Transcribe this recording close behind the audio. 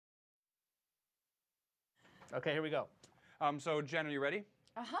Okay, here we go. So, Jen, are you ready?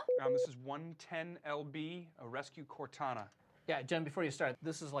 Uh-huh. This is 110 LB, a rescue Cortana. Yeah, Jen, before you start,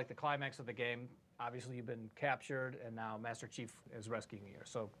 this is like the climax of the game. Obviously, you've been captured, and now Master Chief is rescuing you,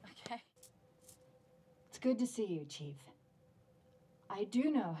 so... Okay. It's good to see you, Chief. I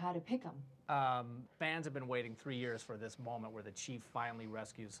do know how to pick 'em. Fans have been waiting 3 years for this moment where the Chief finally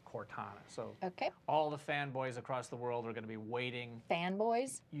rescues Cortana. So Okay. all the fanboys across the world are going to be waiting.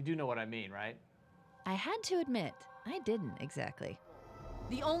 Fanboys? You do know what I mean, right? I had to admit, I didn't exactly.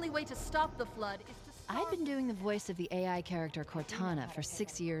 The only way to stop the flood is to stop... I've been doing the voice of the AI character Cortana for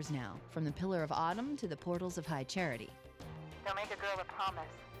 6 years now, from the Pillar of Autumn to the Portals of High Charity. Don't make a girl a promise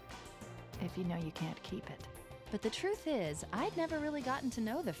if you know you can't keep it. But the truth is, I'd never really gotten to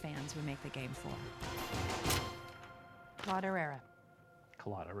know the fans we make the game for. Claude Herrera.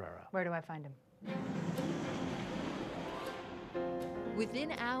 Claude Herrera. Where do I find him?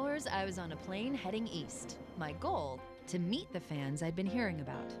 Within hours, I was on a plane heading east. My goal, to meet the fans I'd been hearing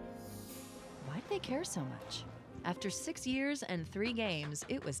about. Why do they care so much? After 6 years and 3 games,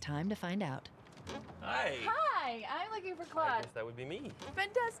 it was time to find out. Hi. Hi, I'm looking for I Claude. guess that would be me.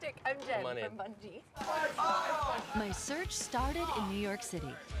 Fantastic. I'm Jen Come on from in. Bungie. My search started in New York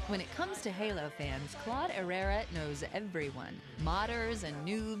City. When it comes to Halo fans, Claude Herrera knows everyone. Modders and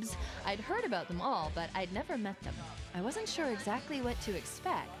noobs. I'd heard about them all, but I'd never met them. I wasn't sure exactly what to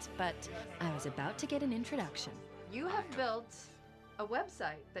expect, but I was about to get an introduction. You have built a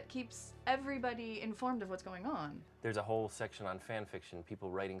website that keeps everybody informed of what's going on. There's a whole section on fan fiction,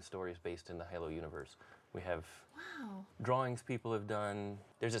 people writing stories based in the Halo universe. We have drawings people have done.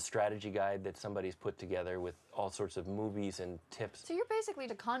 There's a strategy guide that somebody's put together with all sorts of movies and tips. So you're basically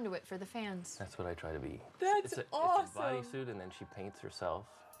the conduit for the fans. That's what I try to be. That's awesome. It's a bodysuit, and then she paints herself.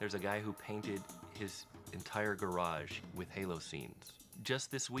 There's a guy who painted his entire garage with Halo scenes.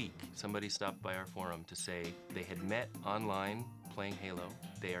 Just this week, somebody stopped by our forum to say they had met online playing Halo.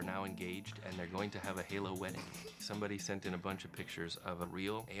 They are now engaged, and they're going to have a Halo wedding. Somebody sent in a bunch of pictures of a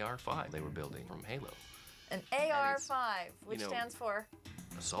real AR-5 they were building from Halo. An AR-5, which stands for?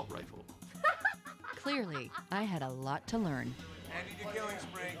 Assault rifle. Clearly, I had a lot to learn. Andy, your killing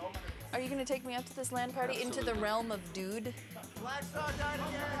spree. Are you going to take me up to this land party into the realm of dude?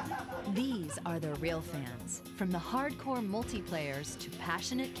 These are the real fans, from the hardcore multiplayers to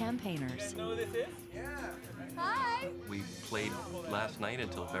passionate campaigners. You know who this is? Yeah. Hi! We played last night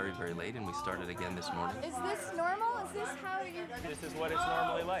until very, very late, and we started again this morning. Is this normal? Is this how you... This is what it's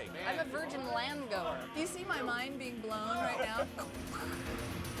normally like. I'm a virgin land goer. Do you see my mind being blown right now?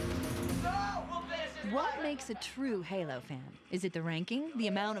 What makes a true Halo fan? Is it the ranking, the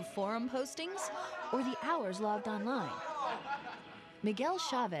amount of forum postings, or the hours logged online? Miguel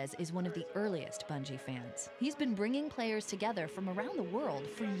Chavez is one of the earliest Bungie fans. He's been bringing players together from around the world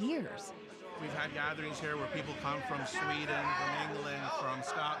for years. We've had gatherings here where people come from Sweden, from England, from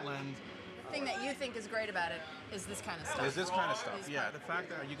Scotland. The thing that you think is great about it is this kind of stuff. Is this kind of stuff, yeah. The fact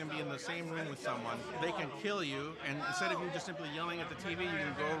that you can be in the same room with someone, they can kill you, and instead of you just simply yelling at the TV, you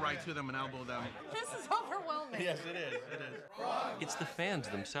can go right to them and elbow them. This is overwhelming. Yes, it is, it is. It's the fans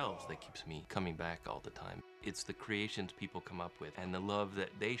themselves that keeps me coming back all the time. It's the creations people come up with and the love that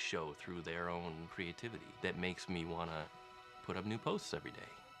they show through their own creativity that makes me want to put up new posts every day.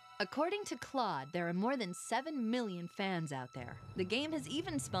 According to Claude, there are more than 7 million fans out there. The game has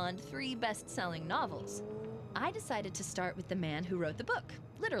even spawned 3 best-selling novels. I decided to start with the man who wrote the book,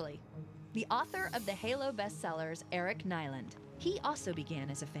 literally. The author of the Halo bestsellers, Eric Nyland. He also began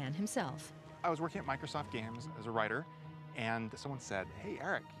as a fan himself. I was working at Microsoft Games as a writer, and someone said, "Hey,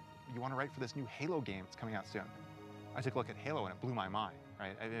 Eric, you want to write for this new Halo game that's coming out soon?" I took a look at Halo, and it blew my mind,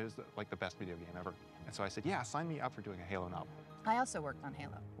 right? It was like the best video game ever. And so I said, yeah, sign me up for doing a Halo novel. I also worked on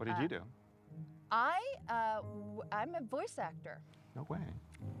Halo. What did you do? I'm a voice actor. No way.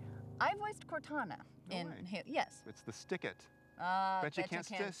 I voiced Cortana in Halo. Yes. It's the stick it. Bet you can't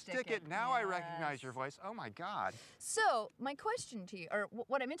stick it. Now I recognize your voice. Oh my God. So my question to you, or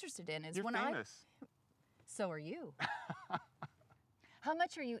what I'm interested in, is You're when famous. So are you. How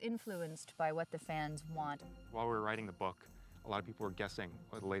much are you influenced by what the fans want? While we were writing the book, a lot of people were guessing,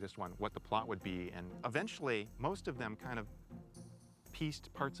 the latest one, what the plot would be, and eventually, most of them kind of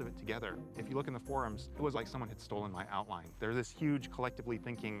pieced parts of it together. If you look in the forums, it was like someone had stolen my outline. They're this huge collectively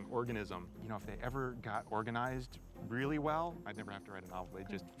thinking organism. You know, if they ever got organized really well, I'd never have to write a novel. They'd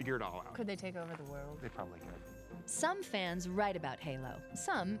just figure it all out. Could they take over the world? They probably could. Some fans write about Halo.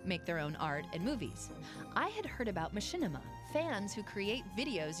 Some make their own art and movies. I had heard about Machinima, fans who create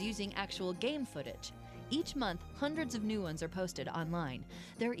videos using actual game footage. Each month, hundreds of new ones are posted online.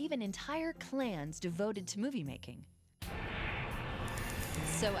 There are even entire clans devoted to movie making.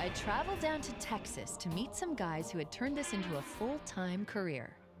 So I traveled down to Texas to meet some guys who had turned this into a full-time career.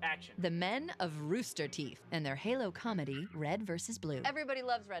 Action. The men of Rooster Teeth and their Halo comedy, Red vs. Blue. Everybody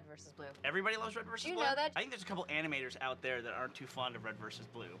loves Red versus Blue. Everybody loves Red versus You Blue? know that? I think there's a couple animators out there that aren't too fond of Red versus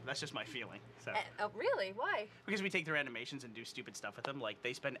Blue. That's just my feeling. So. Oh, really? Why? Because we take their animations and do stupid stuff with them. Like,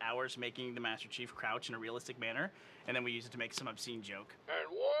 they spend hours making the Master Chief crouch in a realistic manner, and then we use it to make some obscene joke. And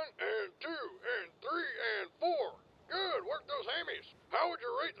 1, and 2, and 3, and 4. Good, work those hammies. How would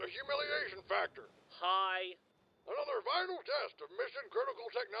you rate the humiliation factor? High. Another vital test of mission-critical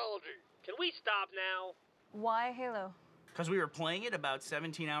technology. Can we stop now? Why Halo? Because we were playing it about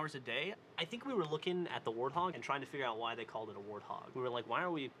 17 hours a day. I think we were looking at the Warthog and trying to figure out why they called it a Warthog. We were like, why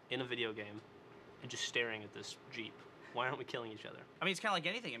are we in a video game and just staring at this Jeep? Why aren't we killing each other? I mean, it's kind of like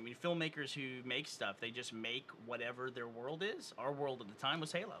anything. I mean, filmmakers who make stuff, they just make whatever their world is. Our world at the time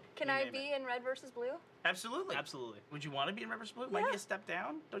was Halo. Can I be in Red versus Blue? Absolutely. Absolutely. Would you want to be in Red vs. Blue? Might be a step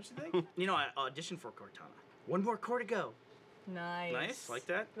down, don't you think? You know, I auditioned for Cortana. One more core to go. Nice. Nice, like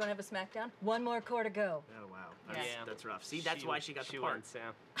that? You want to have a smackdown? One more core to go. Oh, wow. Yeah. That's rough. See, that's why she got the part. Wants,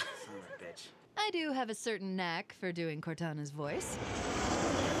 yeah. Son of a bitch. I do have a certain knack for doing Cortana's voice.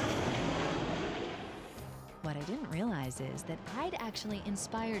 What I didn't realize is that I'd actually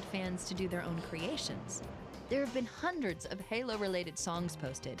inspired fans to do their own creations. There have been hundreds of Halo-related songs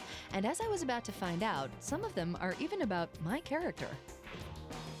posted, and as I was about to find out, some of them are even about my character.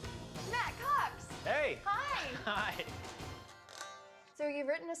 Matt Cox! Hey! Hi! Hi! So you've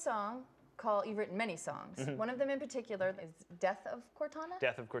written a song you've written many songs. One of them in particular is Death of Cortana?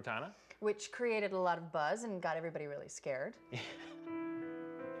 Death of Cortana? Which created a lot of buzz and got everybody really scared.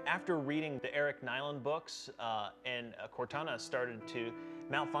 After reading the Eric Nyland books, and Cortana started to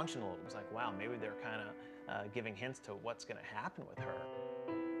malfunction a little. It was like, wow, maybe they're kind of giving hints to what's going to happen with her.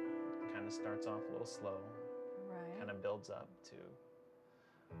 Kind of starts off a little slow, Right. kind of builds up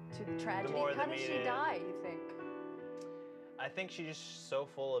to To the tragedy. more How the did she media- die, you think? I think she's just so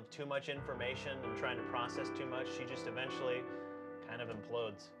full of too much information and trying to process too much, she just eventually kind of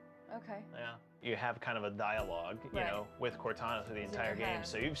implodes. Okay. Yeah. You have kind of a dialogue, you Right. know, with Cortana through the It's in entire your game. head.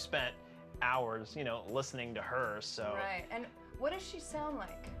 So you've spent hours, you know, listening to her. So Right. And what does she sound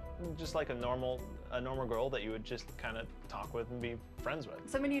like? just like a normal girl that you would just kind of talk with and be friends with.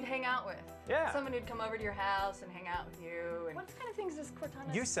 Someone you'd hang out with. Yeah. Someone who'd come over to your house and hang out with you. And what kind of things does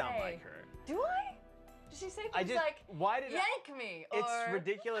Cortana You say? sound like her. Do I? Does she say things like, why did yank me? Or... It's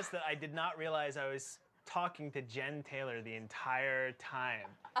ridiculous that I did not realize I was talking to Jen Taylor the entire time.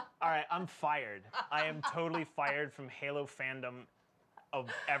 All right, I'm fired. I am totally fired from Halo fandom of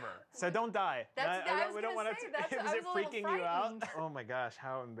ever. So don't die. I was we don't gonna want say, to. that's- Is I it was a little freaking you out? frightened. Oh my gosh,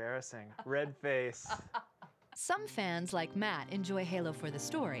 how embarrassing. Red face. Some fans, like Matt, enjoy Halo for the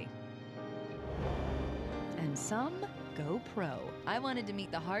story. And some go pro. I wanted to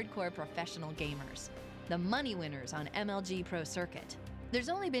meet the hardcore professional gamers, the money winners on MLG Pro Circuit. There's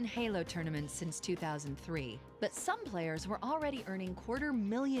only been Halo tournaments since 2003, but some players were already earning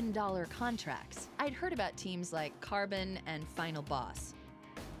 $250,000 contracts. I'd heard about teams like Carbon and Final Boss.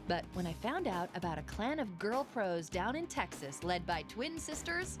 But when I found out about a clan of girl pros down in Texas led by twin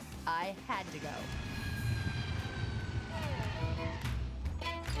sisters, I had to go.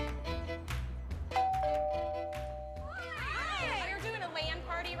 We're doing a LAN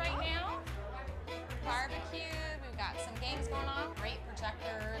party right now. Barbecue, we've got some games going on. Great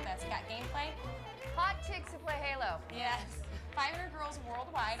projector that's got gameplay. Hot chicks who play Halo. Yes. 500 girls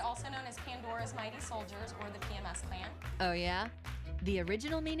worldwide, also known as Pandora's Mighty Soldiers or the PMS clan. Oh yeah? The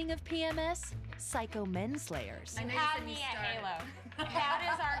original meaning of PMS? Psycho Menslayers. You had me at Halo.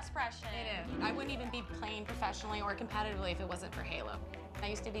 That is our expression. It is. I wouldn't even be playing professionally or competitively if it wasn't for Halo. I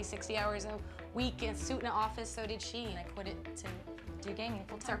used to be 60 hours a week in a suit in an office, so did she, and I quit it to do gaming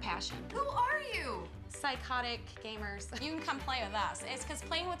full time. It's our passion. Who are you? Psychotic gamers. You can come play with us. It's because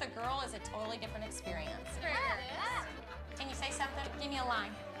playing with a girl is a totally different experience. Can you say something? Give me a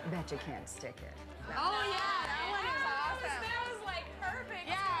line. Bet you can't stick it. Oh, yeah, that one was awesome. That was like perfect.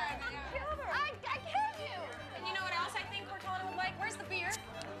 Yeah. I killed you. And you know what else I think Cortana would like? Where's the beer?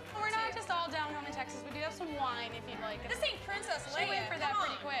 We're not just all down home in Texas. We do have some wine if you'd like it. This ain't Princess Leia. She went for that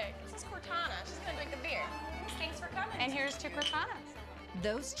pretty quick. This is Cortana. She's gonna drink the beer. Thanks for coming. And here's to Cortana.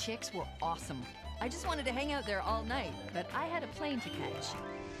 Those chicks were awesome. I just wanted to hang out there all night, but I had a plane to catch.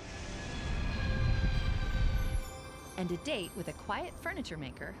 And a date with a quiet furniture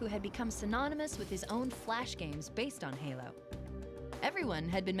maker who had become synonymous with his own Flash games based on Halo. Everyone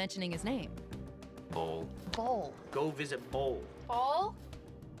had been mentioning his name. Bowl. Bowl. Go visit Bowl. Bowl?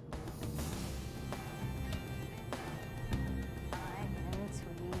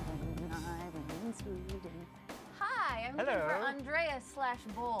 Hi, I'm looking for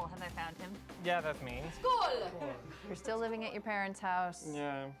Andreas/Bull. Have I found him? Yeah, that's me. School! You're still living at your parents' house.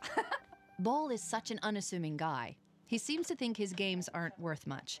 Yeah. Bol is such an unassuming guy. He seems to think his games aren't worth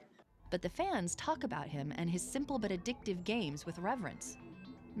much. But the fans talk about him and his simple but addictive games with reverence.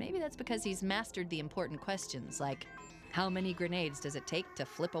 Maybe that's because he's mastered the important questions like, how many grenades does it take to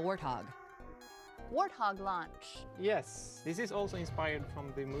flip a warthog? Warthog launch. Yes, this is also inspired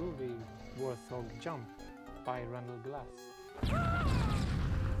from the movie Warthog Jump by Randall Glass.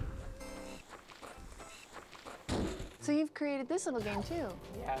 So you've created this little game too?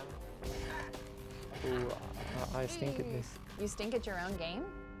 Yeah. Ooh, I stink at this. You stink at your own game?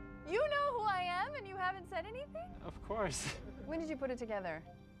 You know who I am and you haven't said anything? Of course. When did you put it together?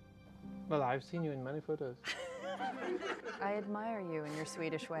 Well, I've seen you in many photos. I admire you and your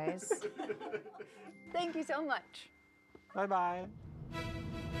Swedish ways. Thank you so much. Bye-bye.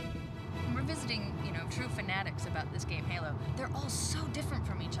 We're visiting, true fanatics about this game, Halo. They're all so different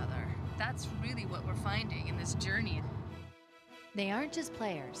from each other. That's really what we're finding in this journey. They aren't just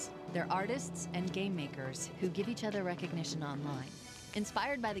players. They're artists and game makers who give each other recognition online.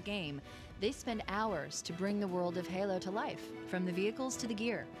 Inspired by the game, they spend hours to bring the world of Halo to life, from the vehicles to the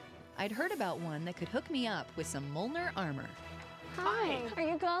gear. I'd heard about one that could hook me up with some Mjolnir armor. Hi. Are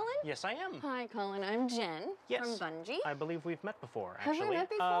you Colin? Yes, I am. Hi, Colin. I'm Jen Yes. from Bungie. I believe we've met before, Have we actually. met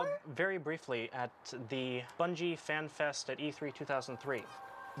before? Very briefly at the Bungie Fan Fest at E3 2003.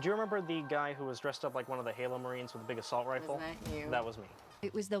 Do you remember the guy who was dressed up like one of the Halo Marines with a big assault rifle? Was that you? That was me.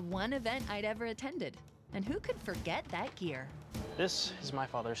 It was the one event I'd ever attended. And who could forget that gear? This is my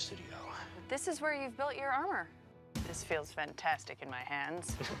father's studio. This is where you've built your armor. This feels fantastic in my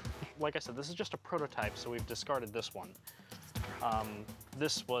hands. Like I said, this is just a prototype, so we've discarded this one.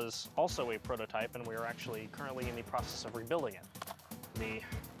 This was also a prototype, and we are actually currently in the process of rebuilding it. The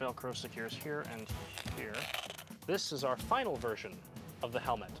Velcro secures here and here. This is our final version of the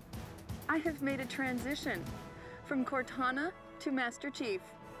helmet. I have made a transition from Cortana to Master Chief.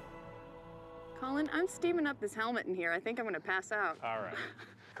 Colin, I'm steaming up this helmet in here. I think I'm gonna pass out. All right.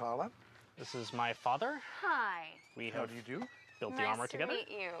 Colin? This is my father. Hi. We How have do you do? built the armor together. Nice to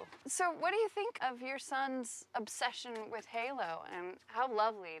meet you. So what do you think of your son's obsession with Halo, and how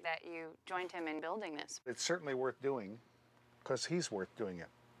lovely that you joined him in building this? It's certainly worth doing, because he's worth doing it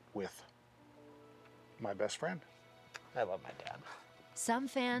with. My best friend. I love my dad. Some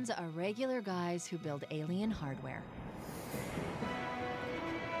fans are regular guys who build alien hardware.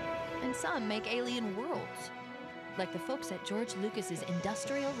 And some make alien worlds, like the folks at George Lucas's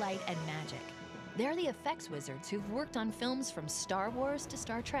Industrial Light and Magic. They're the effects wizards who've worked on films from Star Wars to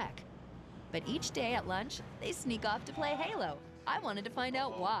Star Trek. But each day at lunch, they sneak off to play Halo. I wanted to find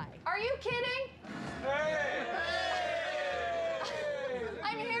out why. Are you kidding?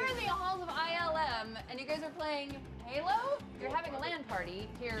 I'm here in the halls of ILM, and you guys are playing Halo? You're having a LAN party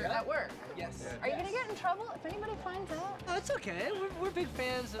here at work. Yes. Are you gonna get in trouble if anybody finds out? Oh, it's okay. We're big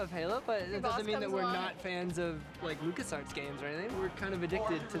fans of Halo, but Your it boss doesn't mean that comes we're along. not fans of like LucasArts games or anything. We're kind of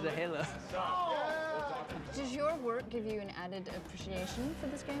addicted to the Halo. Does your work give you an added appreciation for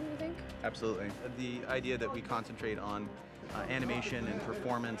this game, you think? Absolutely. The idea that we concentrate on animation and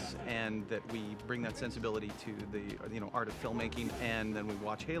performance, and that we bring that sensibility to the art of filmmaking, and then we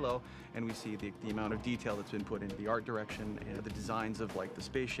watch Halo and we see the amount of detail that's been put into the art direction and the designs of like the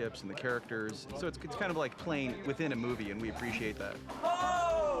spaceships and the characters. So it's kind of like playing within a movie, and we appreciate that.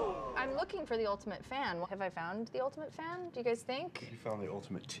 I'm looking for the ultimate fan. Have I found the ultimate fan, do you guys think? You found the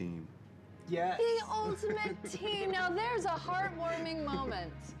ultimate team. Yeah. The ultimate team. Now there's a heartwarming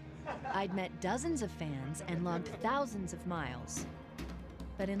moment. I'd met dozens of fans and logged thousands of miles.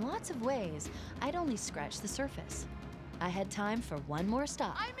 But in lots of ways, I'd only scratched the surface. I had time for one more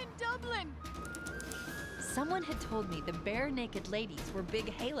stop. I'm in Dublin. Someone had told me the Bare Naked Ladies were big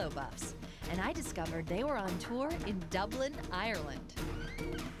Halo buffs, and I discovered they were on tour in Dublin, Ireland.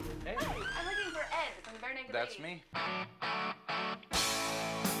 Hi, I'm looking for Ed from the Bare Naked That's Ladies. me.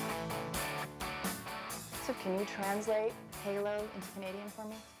 So can you translate Halo into Canadian for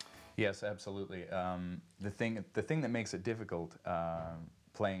me? Yes, absolutely. The thing that makes it difficult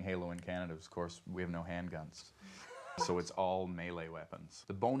playing Halo in Canada is, of course, we have no handguns. So it's all melee weapons.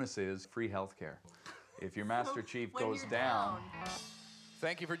 The bonus is free healthcare. If your Master Chief goes down.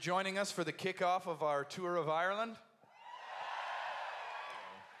 Thank you for joining us for the kickoff of our tour of Ireland.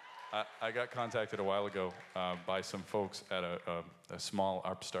 I got contacted a while ago by some folks at a small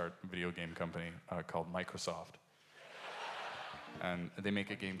upstart video game company called Microsoft. And they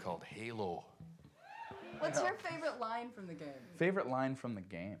make a game called Halo. What's your favorite line from the game? Favorite line from the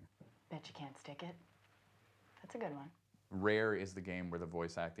game? Bet you can't stick it. That's a good one. Rare is the game where the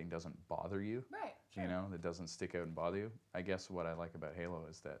voice acting doesn't bother you. Right, You know, that doesn't stick out and bother you. I guess what I like about Halo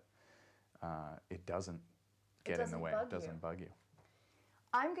is that it doesn't get in the way. It doesn't bug you.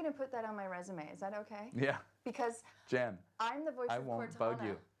 I'm going to put that on my resume. Is that okay? Yeah. Because Jen, I'm the voice I of won't Cortana. bug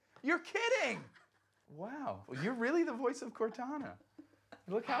you. You're kidding! Wow. Well, you're really the voice of Cortana.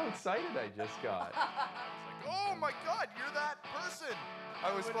 Look how excited I just got. Oh my God, you're that person!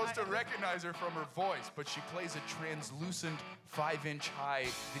 I was supposed to recognize her from her voice, but she plays a translucent 5-inch high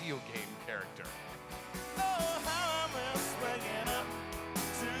video game character. Oh, how I'm swinging up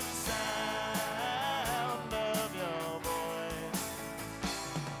to the sound of your voice.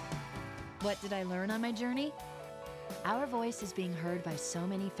 What did I learn on my journey? Our voice is being heard by so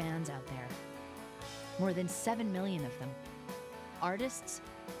many fans out there. More than 7 million of them. Artists,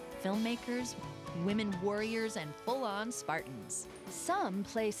 filmmakers, women warriors, and full-on Spartans. Some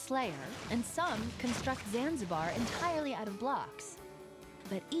play Slayer, and some construct Zanzibar entirely out of blocks.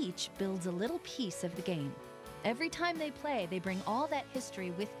 But each builds a little piece of the game. Every time they play, they bring all that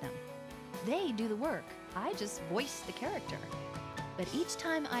history with them. They do the work. I just voice the character. But each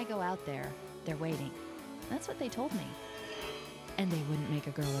time I go out there, they're waiting. That's what they told me. And they wouldn't make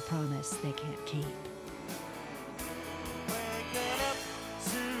a girl a promise they can't keep.